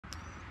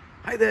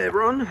Hi there,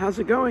 Ron. How's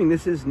it going?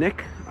 This is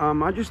Nick.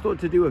 I just thought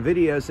to do a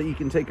video so you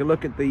can take a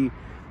look at the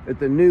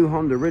new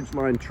Honda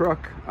Ridgeline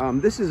truck.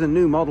 This is a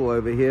new model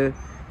over here.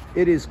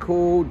 It is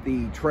called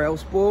the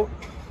Trailsport.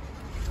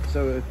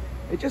 So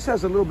it just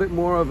has a little bit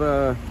more of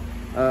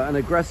an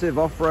aggressive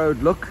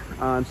off-road look.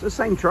 It's the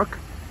same truck,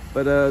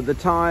 but the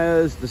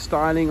tires, the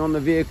styling on the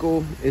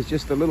vehicle is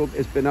just a little.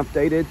 It's been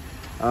updated.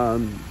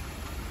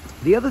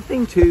 The other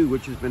thing too,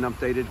 which has been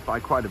updated by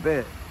quite a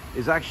bit,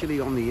 is actually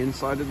on the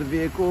inside of the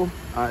vehicle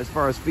as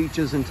far as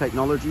features and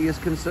technology is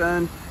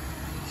concerned.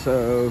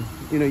 So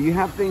you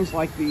have things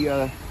like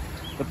the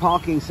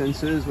parking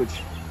sensors,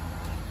 which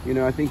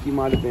I think you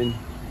might have been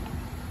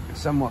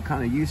somewhat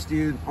kind of used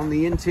to. On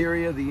the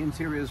interior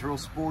is real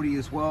sporty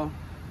as well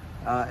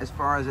as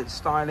far as its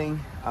styling,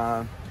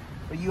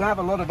 but you have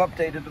a lot of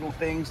updated little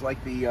things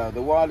like the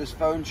wireless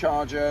phone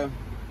charger,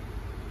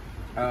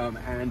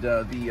 and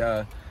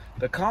the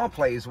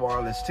CarPlay is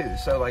wireless too.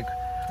 So like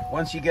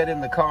once you get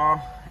in the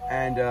car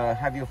and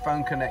have your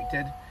phone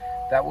connected,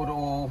 that would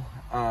all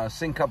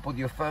sync up with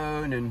your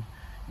phone, and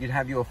you'd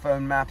have your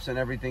phone maps and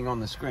everything on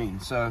the screen.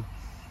 So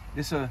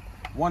this is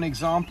one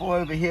example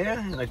over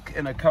here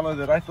in a color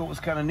that I thought was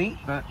kind of neat,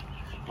 but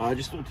I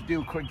just thought to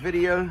do a quick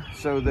video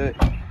so that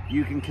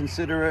you can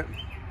consider it.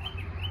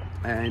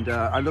 And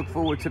I look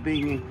forward to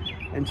being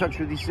in touch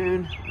with you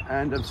soon.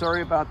 And I'm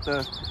sorry about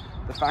the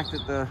fact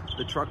that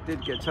the truck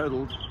did get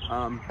totaled,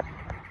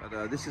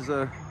 but this is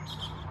a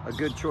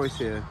good choice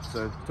here.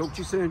 So talk to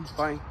you soon.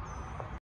 Bye.